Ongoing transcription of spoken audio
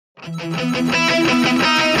Hello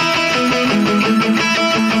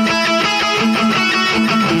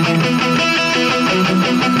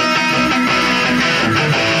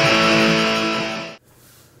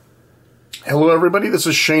everybody, this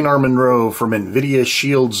is Shane R. Monroe from NVIdia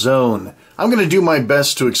Shield Zone. I'm going to do my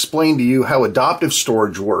best to explain to you how adoptive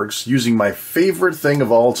storage works using my favorite thing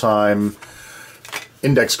of all time,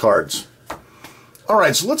 index cards.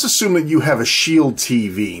 Alright, so let's assume that you have a Shield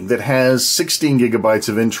TV that has 16 gigabytes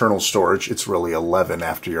of internal storage. It's really 11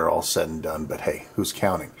 after you're all said and done, but hey, who's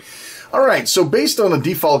counting? Alright, so based on a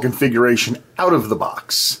default configuration out of the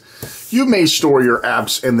box, you may store your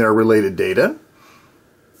apps and their related data.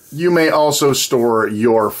 You may also store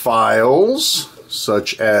your files,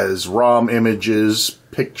 such as ROM images,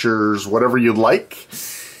 pictures, whatever you'd like.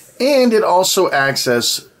 And it also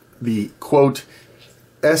accesses the, quote,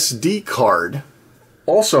 SD card,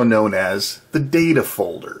 also known as the data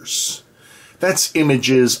folders. That's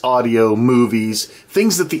images, audio, movies,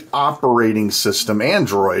 things that the operating system,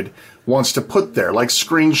 Android, wants to put there, like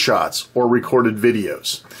screenshots or recorded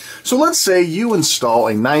videos. So let's say you install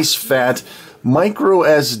a nice fat micro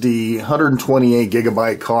SD 128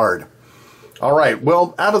 gigabyte card. Alright,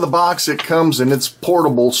 well, out of the box it comes in its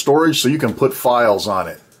portable storage so you can put files on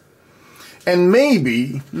it. And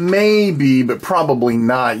maybe, but probably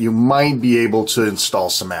not, you might be able to install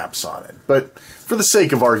some apps on it. But for the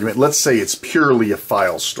sake of argument, let's say it's purely a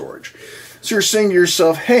file storage. So you're saying to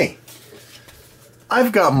yourself, hey,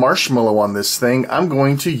 I've got Marshmallow on this thing. I'm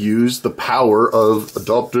going to use the power of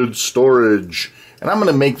Adoptive Storage. And I'm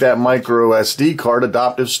going to make that micro SD card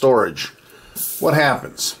adoptive storage. What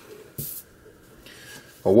happens?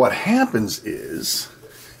 Well, what happens is,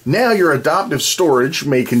 now your adoptive storage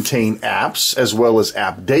may contain apps as well as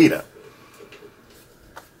app data.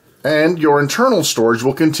 And your internal storage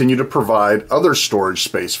will continue to provide other storage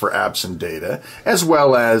space for apps and data, as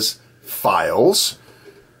well as files,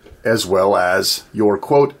 as well as your,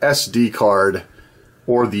 quote, SD card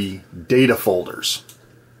or the data folders.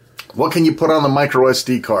 What can you put on the micro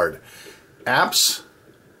SD card? Apps,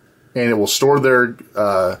 and it will store their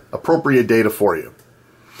appropriate data for you.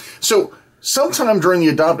 So, sometime during the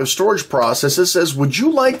adoptive storage process, it says, would you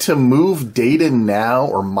like to move data now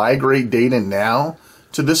or migrate data now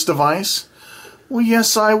to this device? Well,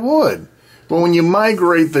 yes, I would. Well, when you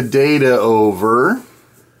migrate the data over,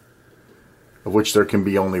 of which there can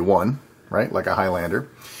be only one, right, like a Highlander,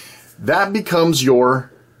 that becomes your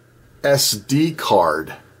SD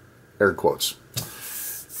card. Air quotes.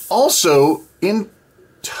 Also, in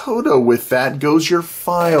toto with that goes your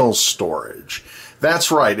file storage.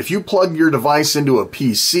 That's right. If you plug your device into a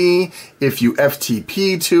PC, if you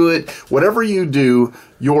FTP to it, whatever you do,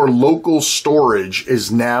 your local storage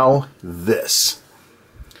is now this.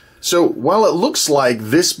 So while it looks like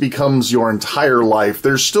this becomes your entire life,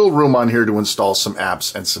 there's still room on here to install some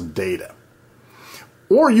apps and some data.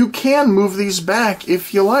 Or you can move these back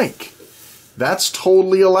if you like. That's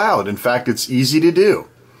totally allowed. In fact, it's easy to do.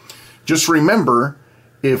 Just remember,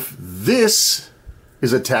 if this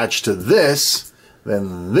is attached to this,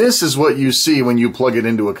 then this is what you see when you plug it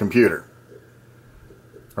into a computer.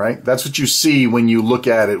 Right? That's what you see when you look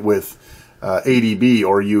at it with ADB,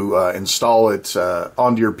 or you install it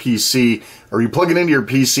onto your PC, or you plug it into your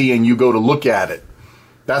PC and you go to look at it.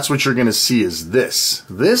 That's what you're going to see is this.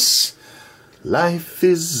 This, life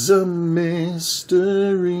is a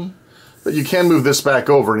mystery. But you can move this back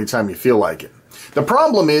over anytime you feel like it. The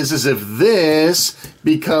problem is if this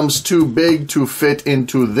becomes too big to fit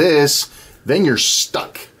into this, then you're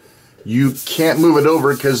stuck. You can't move it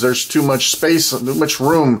over because there's too much space, too much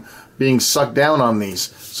room being sucked down on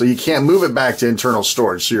these. So you can't move it back to internal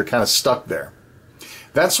storage, so you're kind of stuck there.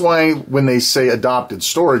 That's why when they say adopted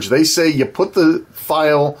storage, they say you put the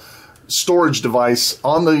file storage device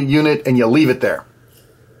on the unit and you leave it there.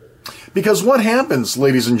 Because what happens,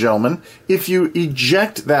 ladies and gentlemen, if you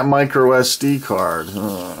eject that micro SD card?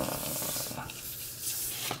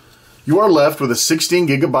 You are left with a 16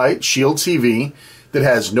 gigabyte Shield TV that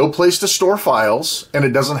has no place to store files, and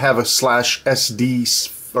it doesn't have a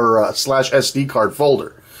 /SD or a /SD card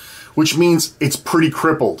folder, which means it's pretty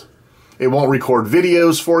crippled. It won't record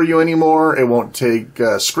videos for you anymore. It won't take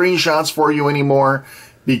screenshots for you anymore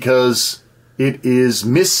because it is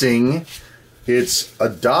missing its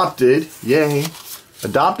adopted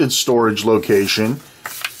storage location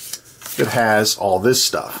that has all this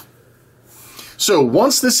stuff. So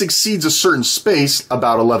once this exceeds a certain space,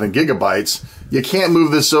 about 11 gigabytes, you can't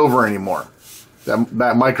move this over anymore.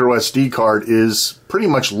 That micro SD card is pretty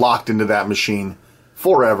much locked into that machine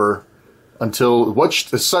forever until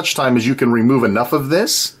such time as you can remove enough of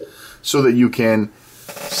this so that you can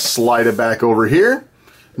slide it back over here,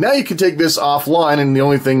 Now you can take this offline, and the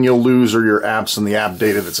only thing you'll lose are your apps and the app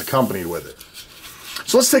data that's accompanied with it.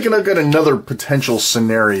 So let's take a look at another potential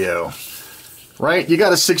scenario. Right? You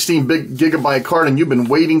got a 16 gigabyte card, and you've been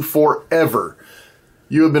waiting forever.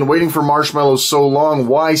 You have been waiting for Marshmallow so long.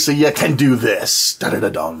 Why? So you can do this.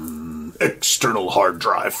 Da-da-da-dum. External hard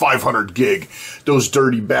drive, 500 gig. Those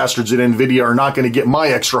dirty bastards at NVIdia are not going to get my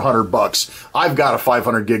extra $100. I've got a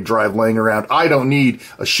 500 gig drive laying around. I don't need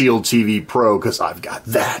a Shield TV Pro because I've got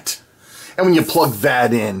that. And when you plug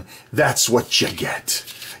that in, that's what you get.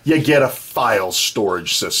 You get a file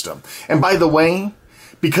storage system. And by the way,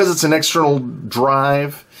 because it's an external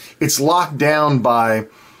drive, it's locked down by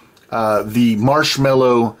the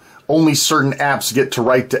Marshmallow only certain apps get to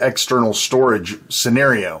write to external storage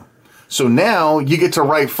scenario. So now you get to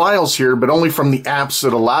write files here, but only from the apps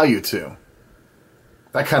that allow you to.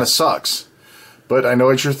 That kind of sucks. But I know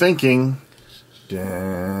what you're thinking.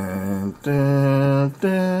 Dun, dun,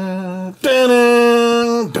 dun,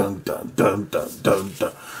 dun, dun, dun, dun, dun, dun,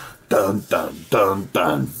 dun, dun, dun,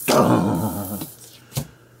 dun, dun.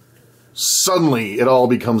 Suddenly, it all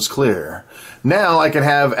becomes clear. Now I can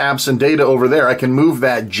have apps and data over there. I can move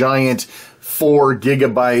that giant 4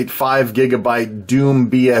 gigabyte, 5 gigabyte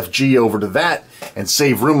Doom BFG over to that and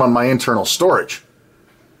save room on my internal storage.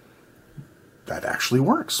 That actually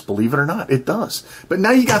works, believe it or not. It does. But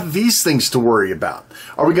now you got these things to worry about.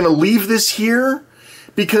 Are we going to leave this here?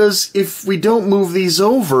 Because if we don't move these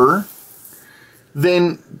over,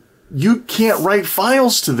 then you can't write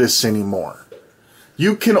files to this anymore.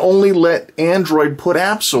 You can only let Android put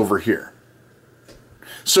apps over here.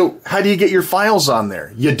 So how do you get your files on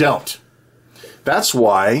there? You don't. That's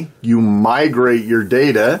why you migrate your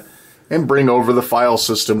data and bring over the file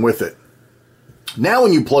system with it. Now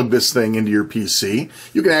when you plug this thing into your PC,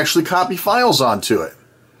 you can actually copy files onto it.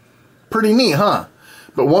 Pretty neat, huh?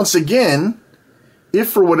 But once again, if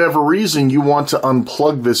for whatever reason you want to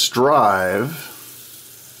unplug this drive,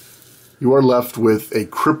 you are left with a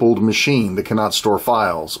crippled machine that cannot store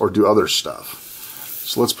files or do other stuff.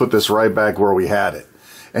 So let's put this right back where we had it.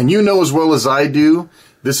 And you know as well as I do,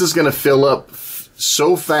 this is going to fill up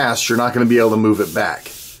so fast you're not going to be able to move it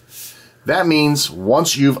back. That means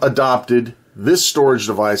once you've adopted this storage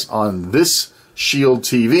device on this Shield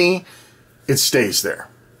TV, it stays there.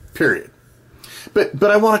 Period. But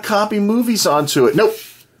I want to copy movies onto it. Nope.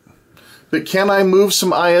 But can I move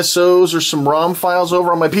some ISOs or some ROM files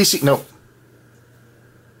over on my PC? Nope.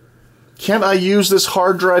 Can't I use this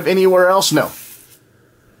hard drive anywhere else? No.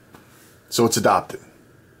 So it's adopted.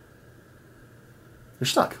 You're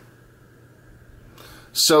stuck.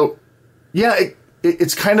 So, yeah,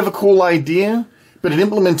 it's kind of a cool idea, but in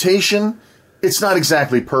implementation, it's not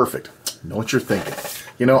exactly perfect. I know what you're thinking.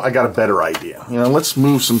 You know, I got a better idea. You know, let's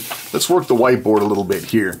work the whiteboard a little bit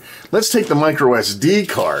here. Let's take the micro SD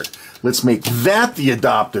card. Let's make that the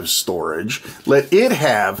adoptive storage. Let it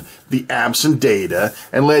have the apps and data,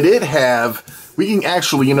 and let it have, we can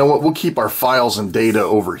actually, you know what, we'll keep our files and data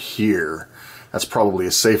over here. That's probably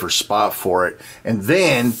a safer spot for it. And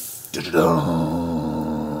then,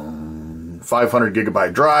 500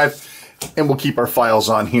 gigabyte drive, and we'll keep our files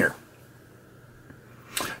on here.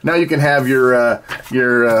 Now you can have your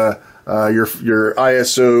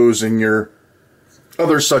ISOs and your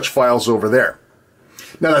other such files over there.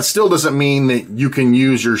 Now that still doesn't mean that you can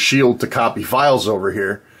use your Shield to copy files over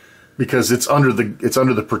here, because it's under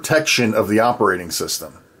the protection of the operating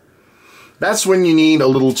system. That's when you need a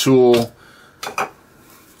little tool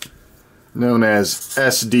known as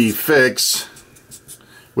SD Fix,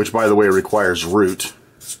 which by the way requires root.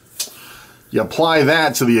 You apply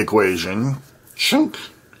that to the equation. Chunk.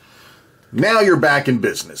 Now you're back in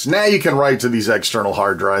business. Now you can write to these external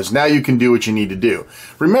hard drives. Now you can do what you need to do.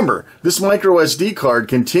 Remember, this micro SD card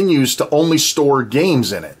continues to only store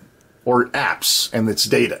games in it, or apps and its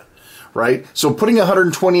data, right? So putting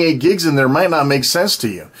 128 gigs in there might not make sense to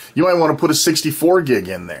you. You might want to put a 64 gig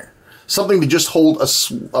in there. Something to just hold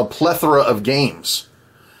a plethora of games,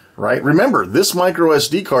 right? Remember, this micro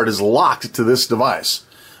SD card is locked to this device.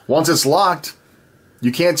 Once it's locked,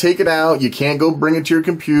 you can't take it out. You can't go bring it to your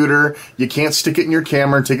computer. You can't stick it in your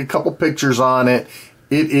camera and take a couple pictures on it.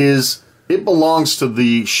 It belongs to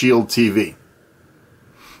the Shield TV.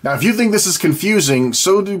 Now, if you think this is confusing,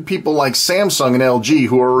 so do people like Samsung and LG,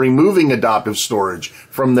 who are removing adoptive storage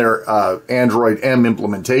from their Android M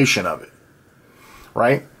implementation of it,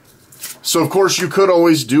 right? So, of course, you could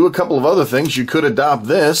always do a couple of other things. You could adopt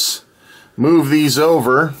this, move these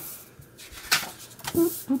over.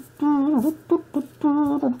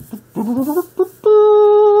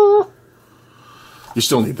 You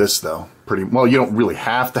still need this, though. Pretty well, you don't really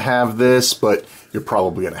have to have this, but you're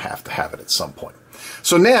probably going to have it at some point.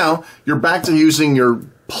 So now you're back to using your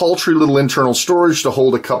paltry little internal storage to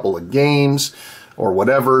hold a couple of games or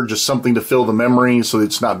whatever, just something to fill the memory so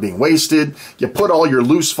it's not being wasted. You put all your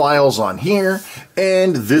loose files on here,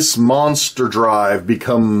 and this monster drive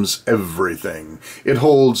becomes everything. It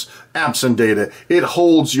holds apps and data. It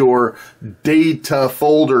holds your data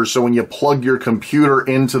folder, so when you plug your computer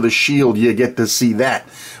into the Shield, you get to see that.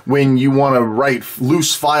 When you want to write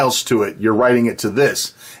loose files to it, you're writing it to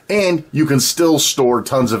this. And you can still store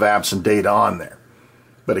tons of apps and data on there.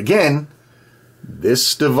 But again,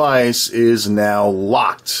 this device is now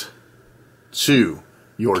locked to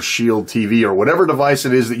your Shield TV or whatever device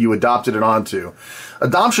it is that you adopted it onto.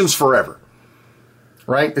 Adoption's forever,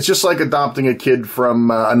 right? It's just like adopting a kid from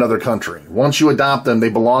another country. Once you adopt them, they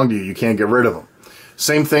belong to you. You can't get rid of them.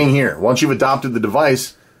 Same thing here. Once you've adopted the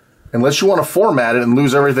device, unless you want to format it and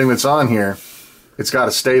lose everything that's on here, it's got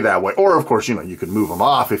to stay that way. Or, of course, you know, you can move them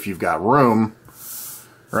off if you've got room,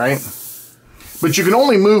 right? But you can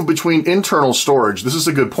only move between internal storage. This is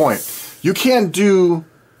a good point. You can't do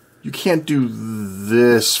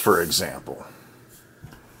this, for example.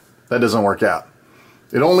 That doesn't work out.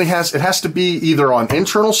 It has to be either on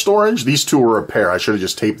internal storage. These two are a pair. I should have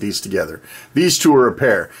just taped these together. These two are a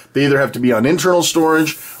pair. They either have to be on internal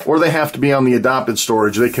storage or they have to be on the adopted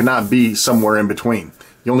storage. They cannot be somewhere in between.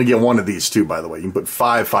 You only get one of these two, by the way. You can put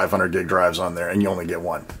 500 gig drives on there and you only get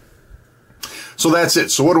one. So that's it.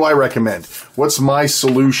 So what do I recommend? What's my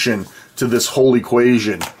solution to this whole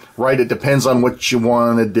equation? Right? It depends on what you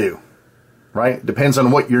want to do. Right? It depends on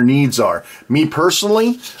what your needs are. Me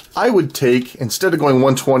personally, I would take, instead of going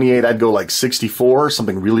 128, I'd go like 64,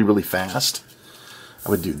 something really, really fast. I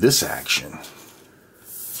would do this action.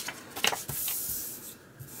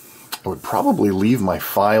 I would probably leave my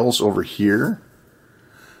files over here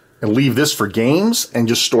and leave this for games and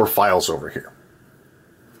just store files over here.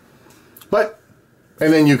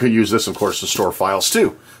 And then you could use this, of course, to store files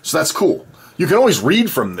too. So that's cool. You can always read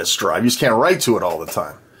from this drive. You just can't write to it all the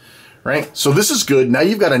time, right? So this is good. Now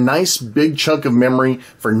you've got a nice big chunk of memory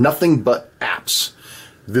for nothing but apps.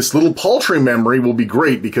 This little paltry memory will be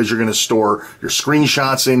great because you're going to store your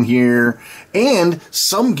screenshots in here. And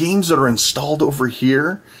some games that are installed over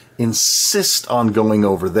here insist on going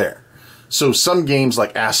over there. So some games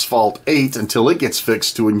like Asphalt 8, until it gets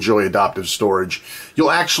fixed to enjoy adoptive storage, you'll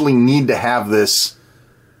actually need to have this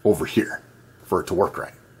over here for it to work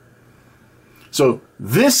right. So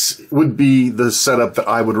this would be the setup that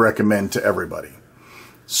I would recommend to everybody.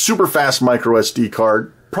 Super fast micro SD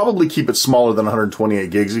card. Probably keep it smaller than 128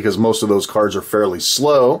 gigs because most of those cards are fairly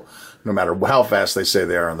slow, no matter how fast they say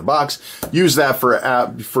they are in the box. Use that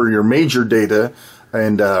for your major data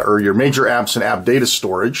and or your major apps and app data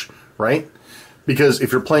storage, right? Because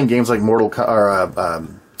if you're playing games like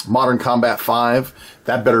Modern Combat 5,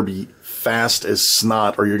 that better be fast as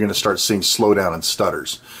snot or you're going to start seeing slowdown and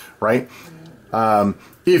stutters, right?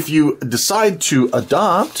 If you decide to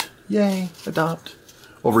adopt, yay, adopt,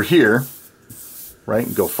 over here,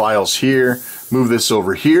 right, go files here, move this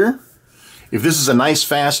over here. If this is a nice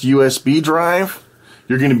fast USB drive,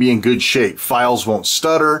 you're going to be in good shape. Files won't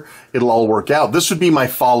stutter. It'll all work out. This would be my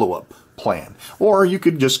follow-up plan. Or you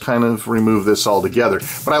could just kind of remove this altogether.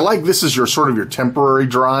 But I like this as your sort of your temporary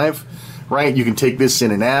drive, right? You can take this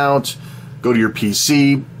in and out, go to your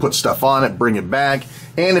PC, put stuff on it, bring it back.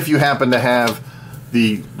 And if you happen to have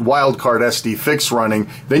the wildcard SD fix running,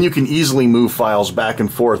 then you can easily move files back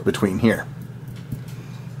and forth between here.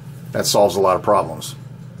 That solves a lot of problems.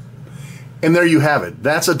 And there you have it.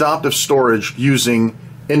 That's adoptive storage using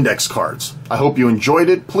index cards. I hope you enjoyed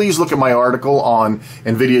it. Please look at my article on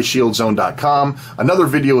NVIdiaShieldZone.com. Another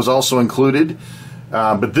video is also included,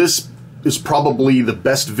 but this is probably the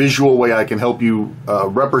best visual way I can help you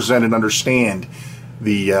represent and understand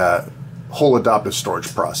the whole adoptive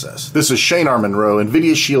storage process. This is Shane R. Monroe,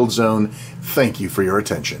 NVIDIA Shield Zone. Thank you for your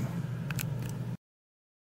attention.